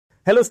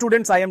Hello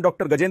students, I am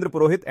Dr. Gajendra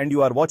Purohit and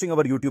you are watching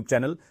our YouTube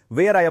channel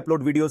where I upload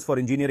videos for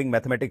engineering,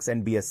 mathematics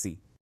and B.Sc.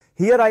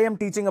 Here I am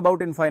teaching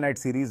about infinite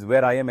series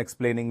where I am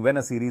explaining when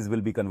a series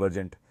will be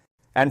convergent.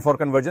 And for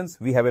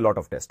convergence, we have a lot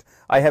of tests.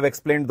 I have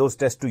explained those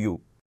tests to you.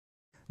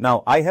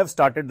 Now, I have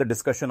started the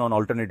discussion on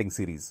alternating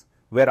series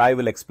where I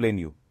will explain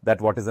you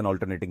that what is an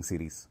alternating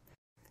series.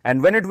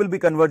 And when it will be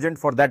convergent,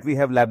 for that we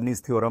have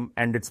Leibniz theorem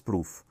and its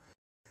proof.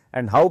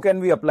 And how can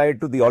we apply it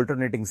to the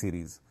alternating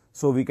series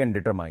so we can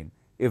determine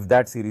if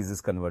that series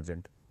is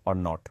convergent or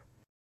not.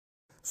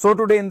 So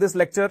today in this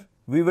lecture,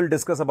 we will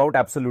discuss about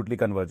absolutely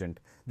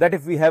convergent. That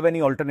if we have any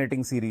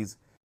alternating series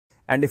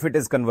and if it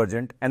is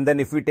convergent, and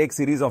then if we take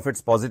series of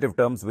its positive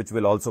terms which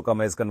will also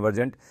come as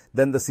convergent,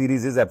 then the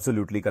series is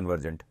absolutely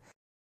convergent.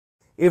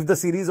 If the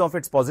series of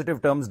its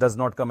positive terms does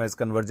not come as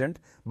convergent,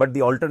 but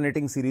the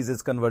alternating series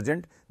is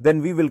convergent, then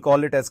we will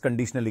call it as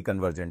conditionally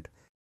convergent.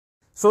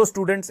 So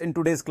students, in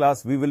today's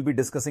class, we will be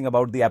discussing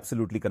about the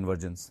absolutely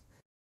convergence.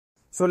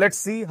 So let's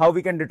see how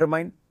we can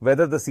determine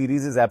whether the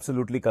series is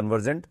absolutely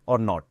convergent or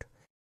not.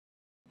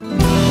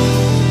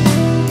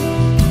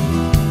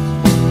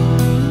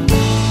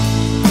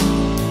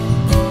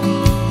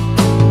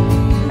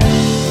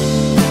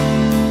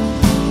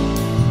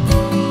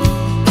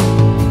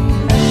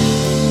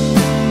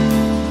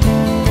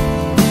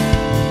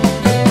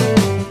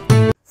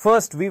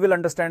 First, we will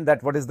understand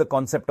that what is the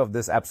concept of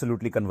this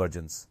absolutely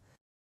convergence.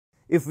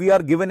 If we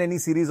are given any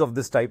series of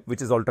this type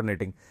which is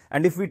alternating,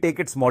 and if we take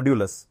its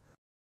modulus,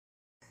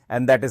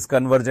 and that is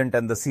convergent,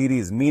 and the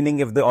series, meaning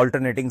if the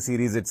alternating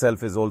series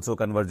itself is also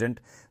convergent,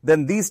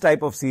 then these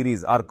type of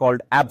series are called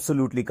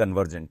absolutely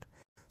convergent.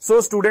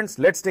 So students,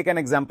 let's take an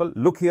example.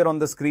 Look here on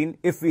the screen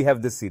if we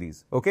have this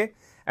series, okay?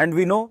 And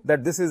we know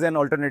that this is an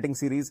alternating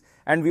series,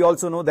 and we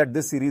also know that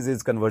this series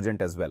is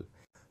convergent as well.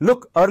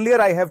 Look, earlier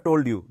I have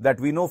told you that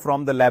we know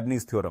from the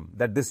Leibniz theorem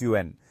that this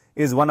un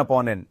is 1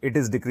 upon n, it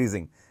is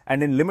decreasing,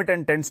 and in limit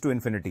n tends to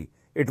infinity,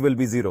 it will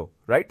be 0,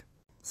 right?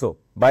 So,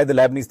 by the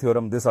Leibniz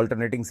theorem, this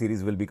alternating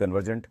series will be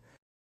convergent.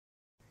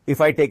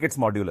 If I take its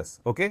modulus,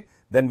 okay,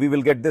 then we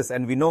will get this,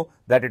 and we know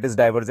that it is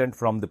divergent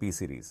from the P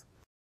series.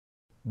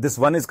 This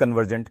one is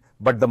convergent,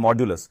 but the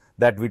modulus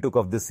that we took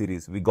of this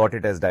series, we got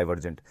it as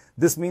divergent.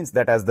 This means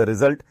that as the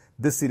result,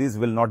 this series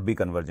will not be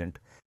convergent.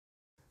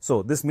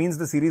 So, this means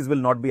the series will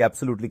not be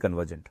absolutely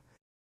convergent.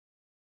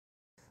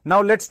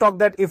 Now, let's talk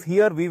that if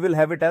here we will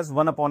have it as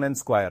 1 upon n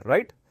square,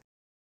 right?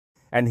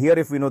 And here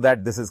if we know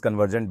that this is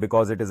convergent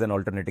because it is an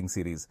alternating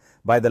series.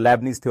 By the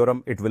Leibniz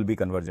theorem, it will be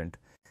convergent.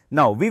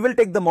 Now, we will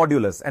take the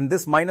modulus, and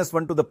this minus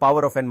 1 to the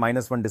power of n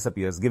minus 1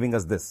 disappears, giving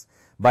us this.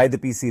 By the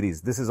P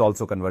series, this is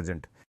also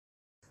convergent.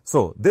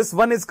 So, this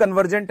one is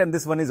convergent and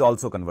this one is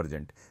also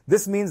convergent.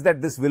 This means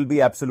that this will be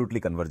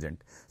absolutely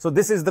convergent. So,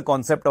 this is the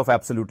concept of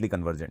absolutely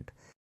convergent.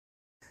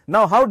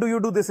 Now, how do you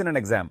do this in an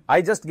exam?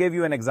 I just gave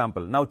you an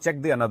example. Now,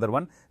 check the another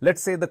one.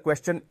 Let's say the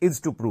question is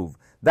to prove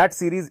that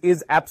series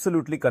is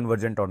absolutely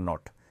convergent or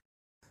not.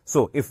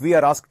 So, if we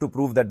are asked to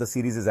prove that the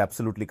series is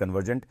absolutely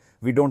convergent,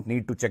 we don't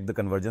need to check the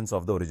convergence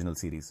of the original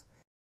series.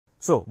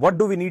 So, what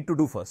do we need to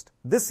do first?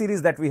 This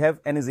series that we have,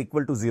 n is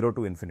equal to 0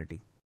 to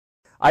infinity.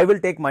 I will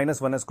take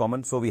minus 1 as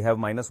common, so we have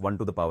minus 1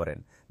 to the power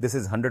n. This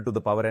is 100 to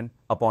the power n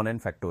upon n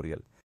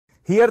factorial.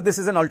 Here, this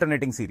is an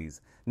alternating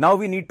series. Now,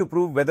 we need to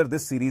prove whether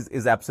this series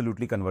is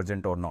absolutely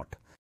convergent or not.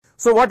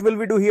 So, what will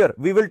we do here?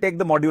 We will take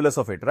the modulus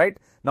of it, right?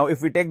 Now,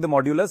 if we take the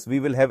modulus,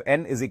 we will have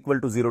n is equal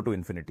to 0 to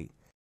infinity.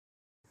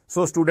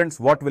 So, students,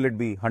 what will it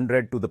be?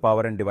 100 to the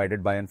power n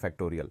divided by n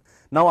factorial.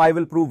 Now, I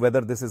will prove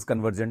whether this is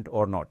convergent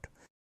or not.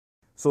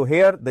 So,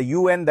 here the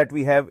un that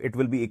we have, it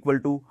will be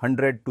equal to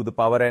 100 to the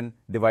power n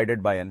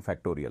divided by n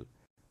factorial.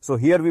 So,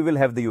 here we will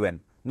have the un.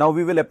 Now,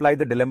 we will apply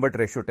the D'Alembert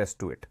ratio test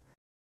to it.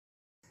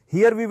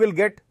 Here we will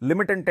get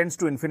limit n tends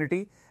to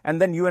infinity and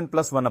then un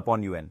plus 1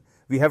 upon un.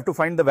 We have to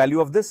find the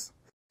value of this.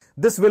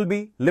 This will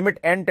be limit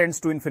n tends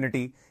to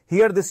infinity.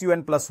 Here this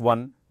un plus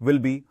 1 will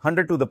be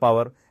 100 to the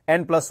power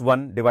n plus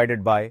 1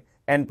 divided by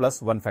n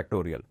plus 1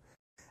 factorial.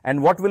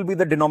 And what will be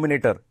the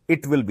denominator?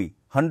 It will be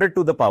 100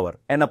 to the power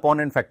n upon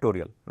n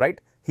factorial,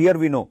 right? Here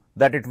we know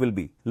that it will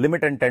be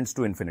limit n tends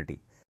to infinity.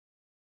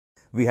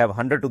 We have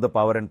 100 to the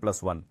power n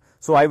plus 1.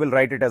 So I will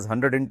write it as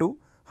 100 into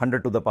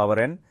 100 to the power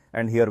n,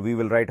 and here we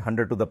will write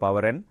 100 to the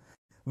power n.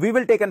 We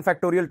will take n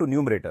factorial to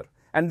numerator,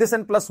 and this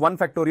n plus 1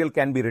 factorial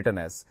can be written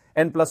as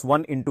n plus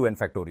 1 into n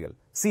factorial.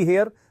 See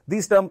here,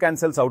 these term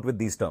cancels out with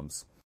these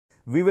terms.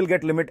 We will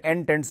get limit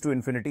n tends to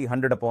infinity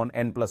 100 upon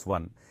n plus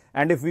 1,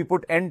 and if we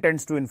put n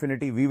tends to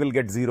infinity, we will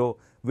get 0,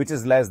 which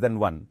is less than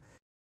 1.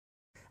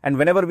 And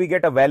whenever we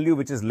get a value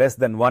which is less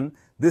than 1,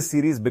 this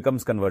series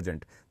becomes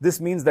convergent. This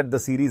means that the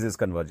series is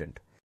convergent.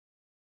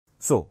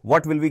 So,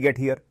 what will we get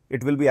here?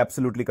 It will be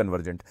absolutely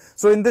convergent.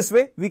 So, in this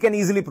way, we can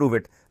easily prove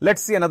it.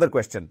 Let's see another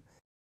question.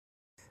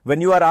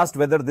 When you are asked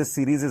whether this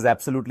series is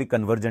absolutely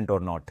convergent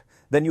or not,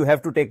 then you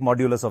have to take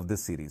modulus of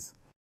this series.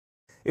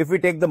 If we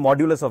take the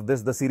modulus of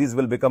this, the series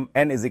will become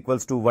n is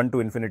equals to 1 to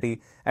infinity,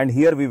 and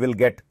here we will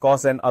get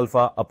cos n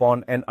alpha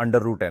upon n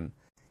under root n.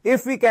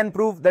 If we can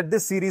prove that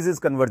this series is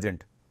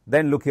convergent,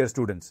 then look here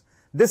students,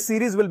 this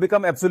series will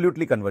become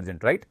absolutely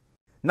convergent, right?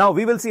 Now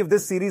we will see if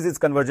this series is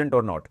convergent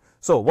or not.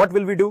 So what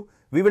will we do?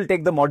 We will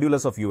take the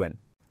modulus of un,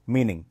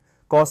 meaning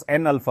cos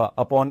n alpha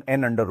upon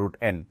n under root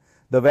n.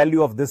 The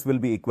value of this will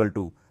be equal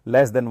to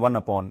less than 1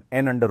 upon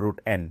n under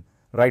root n,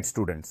 right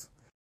students?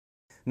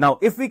 Now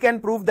if we can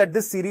prove that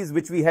this series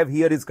which we have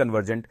here is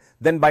convergent,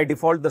 then by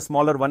default the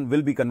smaller one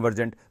will be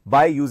convergent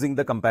by using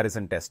the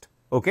comparison test,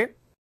 okay?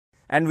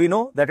 And we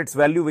know that its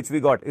value which we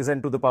got is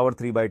n to the power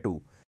 3 by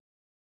 2.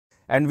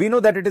 And we know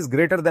that it is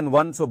greater than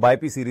 1, so by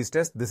P series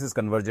test, this is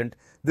convergent.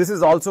 This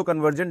is also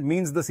convergent,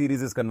 means the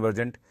series is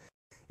convergent.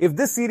 If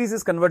this series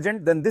is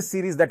convergent, then this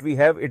series that we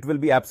have, it will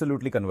be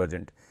absolutely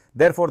convergent.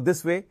 Therefore,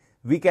 this way,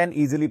 we can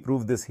easily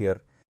prove this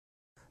here.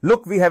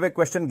 Look, we have a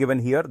question given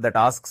here that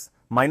asks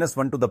minus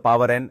 1 to the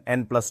power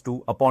n plus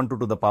 2 upon 2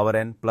 to the power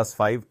n plus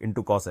 5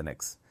 into cos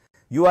nx.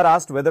 You are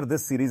asked whether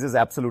this series is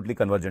absolutely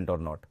convergent or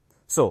not.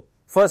 So,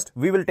 first,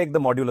 we will take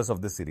the modulus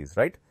of this series,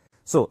 right?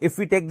 So, if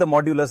we take the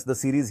modulus, the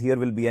series here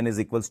will be n is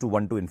equals to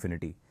 1 to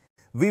infinity.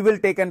 We will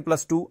take n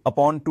plus 2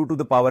 upon 2 to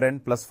the power n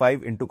plus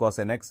 5 into cos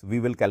nx. We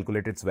will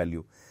calculate its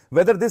value,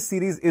 whether this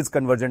series is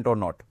convergent or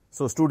not.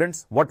 So,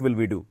 students, what will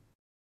we do?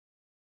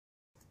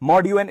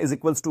 Mod un is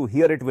equals to,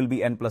 here it will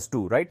be n plus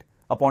 2, right?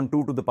 Upon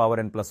 2 to the power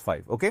n plus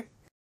 5, okay?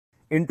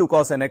 Into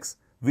cos nx,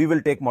 we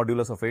will take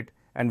modulus of it,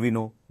 and we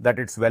know that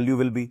its value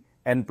will be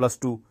n plus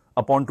 2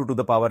 upon 2 to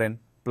the power n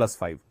plus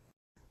 5.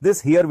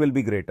 This here will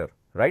be greater,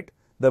 right?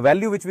 The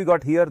value which we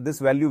got here, this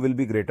value will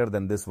be greater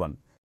than this one.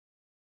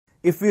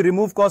 If we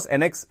remove cos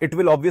nx, it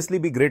will obviously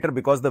be greater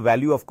because the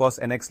value of cos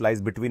nx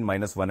lies between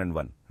minus 1 and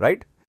 1,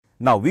 right?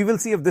 Now, we will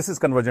see if this is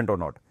convergent or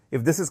not.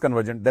 If this is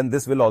convergent, then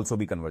this will also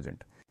be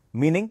convergent.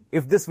 Meaning,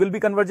 if this will be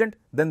convergent,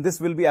 then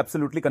this will be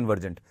absolutely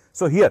convergent.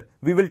 So here,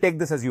 we will take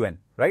this as un,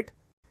 right?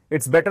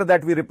 It's better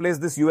that we replace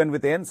this un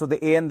with an, so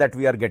the an that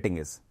we are getting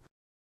is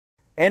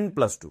n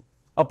plus 2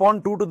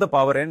 upon 2 to the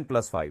power n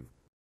plus 5.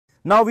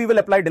 Now we will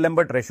apply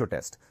D'Alembert ratio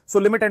test. So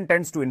limit n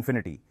tends to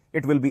infinity,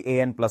 it will be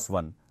an plus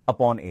 1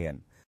 upon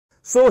an.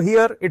 So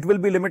here it will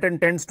be limit n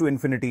tends to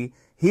infinity,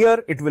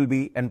 here it will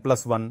be n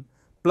plus 1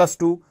 plus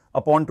 2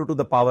 upon 2 to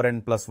the power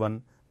n plus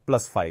 1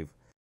 plus 5.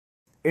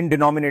 In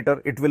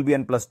denominator it will be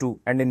n plus 2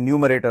 and in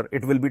numerator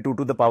it will be 2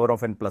 to the power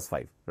of n plus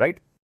 5, right?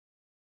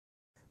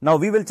 Now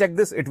we will check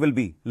this, it will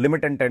be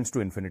limit n tends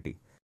to infinity.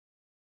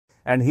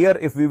 And here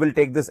if we will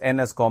take this n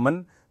as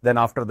common, then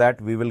after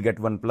that we will get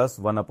 1 plus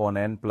 1 upon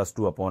n plus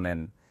 2 upon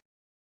n.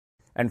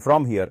 And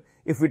from here,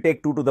 if we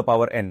take 2 to the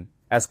power n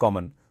as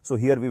common, so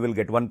here we will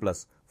get 1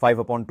 plus 5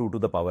 upon 2 to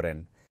the power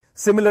n.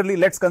 Similarly,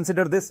 let's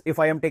consider this if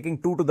I am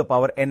taking 2 to the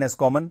power n as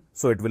common,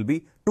 so it will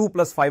be 2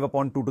 plus 5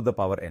 upon 2 to the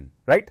power n,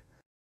 right?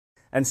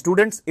 And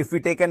students, if we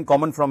take n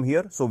common from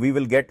here, so we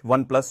will get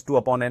 1 plus 2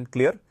 upon n,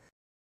 clear?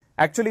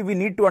 Actually, we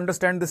need to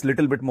understand this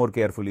little bit more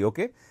carefully,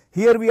 okay?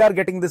 Here we are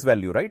getting this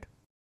value, right?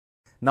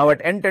 Now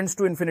at n tends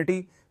to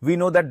infinity, we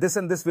know that this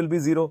and this will be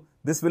 0,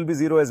 this will be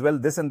 0 as well,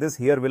 this and this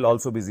here will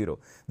also be 0.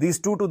 These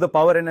 2 to the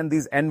power n and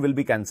these n will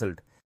be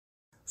cancelled.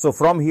 So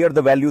from here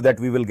the value that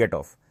we will get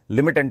of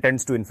limit n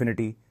tends to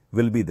infinity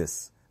will be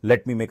this.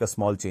 Let me make a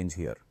small change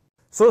here.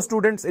 So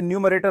students, in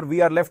numerator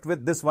we are left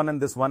with this 1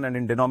 and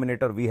in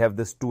denominator we have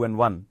this 2 and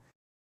 1.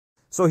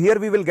 So here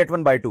we will get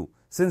 1 by 2.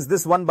 Since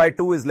this 1 by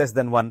 2 is less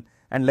than 1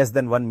 and less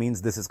than 1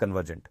 means this is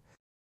convergent.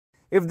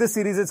 If this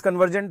series is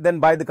convergent, then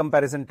by the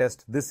comparison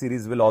test, this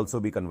series will also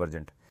be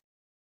convergent.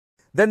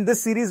 Then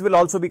this series will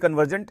also be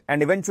convergent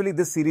and eventually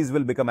this series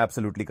will become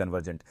absolutely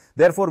convergent.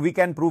 Therefore, we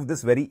can prove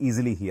this very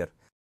easily here.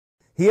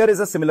 Here is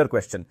a similar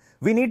question.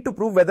 We need to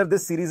prove whether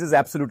this series is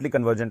absolutely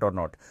convergent or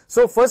not.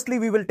 So firstly,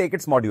 we will take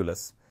its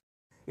modulus.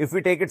 If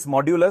we take its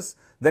modulus,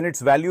 then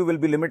its value will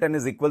be limit n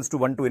is equals to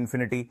 1 to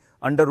infinity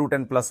under root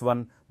n plus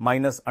 1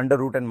 minus under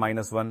root n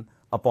minus 1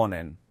 upon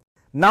n.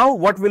 Now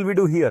what will we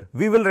do here?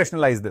 We will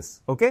rationalize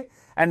this, okay?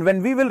 And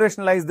when we will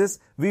rationalize this,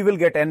 we will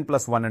get n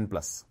plus 1 and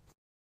plus.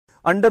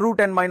 Under root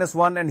n minus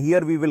 1 and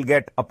here we will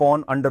get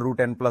upon under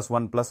root n plus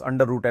 1 plus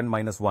under root n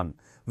minus 1.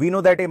 We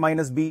know that a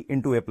minus b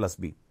into a plus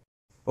b.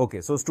 Okay,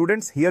 so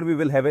students, here we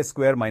will have a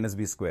square minus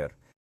b square.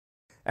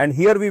 And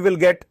here we will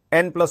get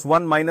n plus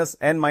 1 minus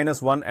n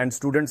minus 1 and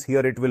students,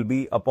 here it will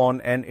be upon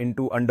n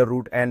into under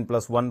root n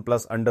plus 1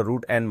 plus under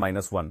root n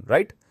minus 1,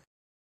 right?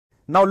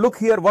 Now look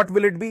here, what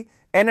will it be?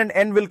 N and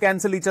n will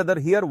cancel each other.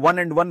 Here 1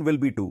 and 1 will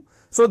be 2.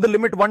 So the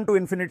limit 1 to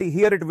infinity,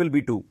 here it will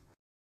be 2.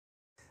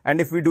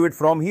 And if we do it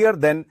from here,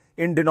 then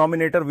in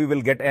denominator we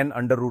will get n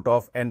under root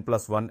of n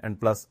plus 1 and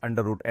plus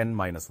under root n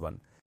minus 1.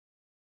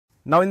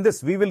 Now in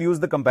this we will use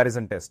the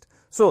comparison test.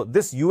 So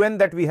this un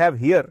that we have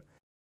here,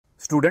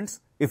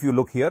 students, if you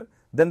look here,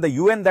 then the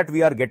un that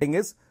we are getting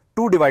is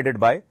 2 divided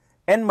by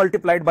n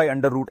multiplied by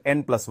under root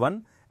n plus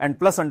 1 and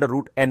plus under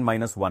root n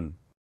minus 1.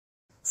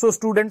 So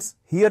students,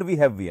 here we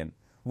have Vn.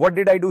 What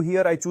did I do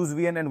here? I choose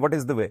Vn, and what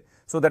is the way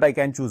so that I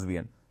can choose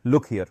Vn?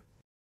 Look here.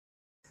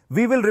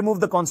 We will remove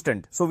the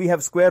constant. So we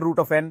have square root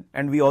of n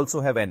and we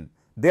also have n.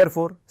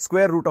 Therefore,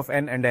 square root of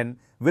n and n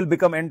will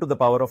become n to the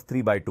power of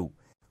 3 by 2.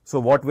 So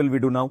what will we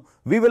do now?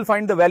 We will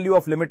find the value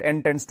of limit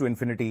n tends to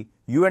infinity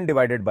un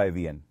divided by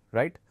Vn,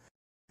 right?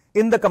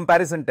 In the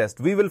comparison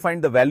test, we will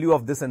find the value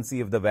of this and see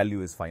if the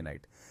value is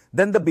finite.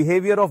 Then the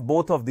behavior of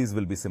both of these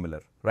will be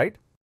similar, right?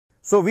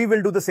 So we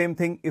will do the same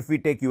thing if we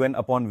take un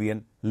upon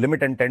vn,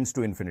 limit n tends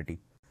to infinity.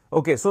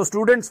 Okay, so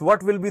students,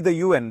 what will be the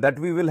un that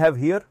we will have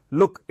here?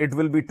 Look, it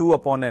will be 2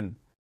 upon n.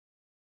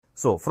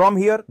 So from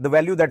here, the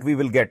value that we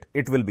will get,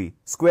 it will be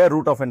square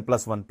root of n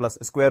plus 1 plus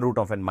square root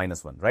of n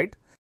minus 1, right?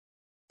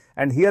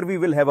 And here we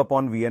will have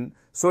upon vn,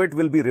 so it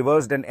will be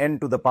reversed and n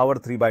to the power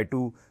 3 by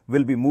 2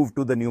 will be moved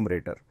to the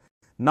numerator.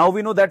 Now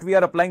we know that we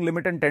are applying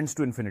limit n tends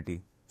to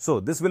infinity. So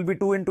this will be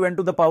 2 into n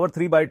to the power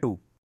 3 by 2.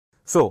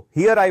 So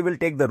here I will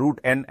take the root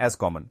n as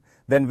common.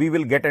 Then we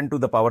will get n to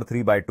the power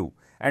 3 by 2.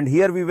 And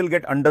here we will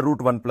get under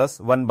root 1 plus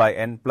 1 by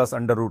n plus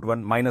under root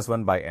 1 minus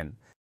 1 by n.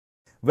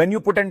 When you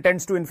put n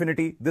tends to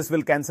infinity, this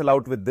will cancel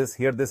out with this,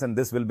 here this and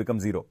this will become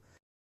 0.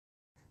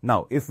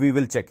 Now if we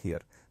will check here,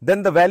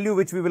 then the value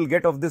which we will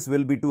get of this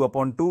will be 2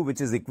 upon 2,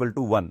 which is equal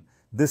to 1.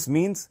 This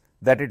means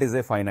that it is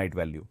a finite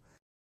value.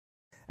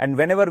 And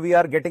whenever we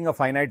are getting a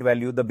finite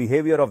value, the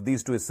behavior of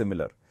these two is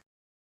similar.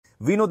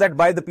 We know that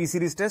by the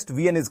P-series test,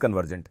 Vn is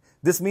convergent.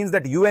 This means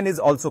that Un is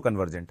also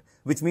convergent,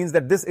 which means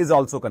that this is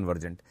also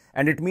convergent.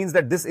 And it means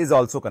that this is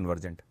also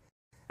convergent.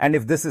 And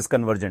if this is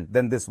convergent,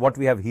 then this, what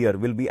we have here,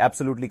 will be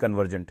absolutely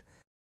convergent.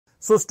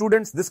 So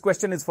students, this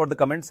question is for the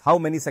comments. How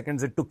many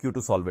seconds it took you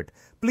to solve it?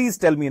 Please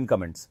tell me in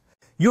comments.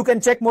 You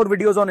can check more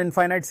videos on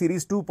Infinite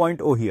Series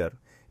 2.0 here.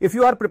 If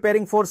you are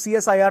preparing for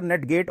CSIR,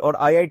 NetGate or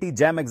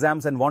IIT-JAM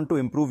exams and want to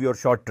improve your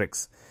short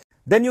tricks,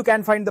 then you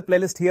can find the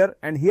playlist here,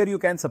 and here you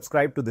can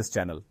subscribe to this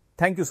channel.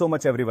 Thank you so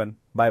much everyone.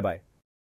 Bye bye.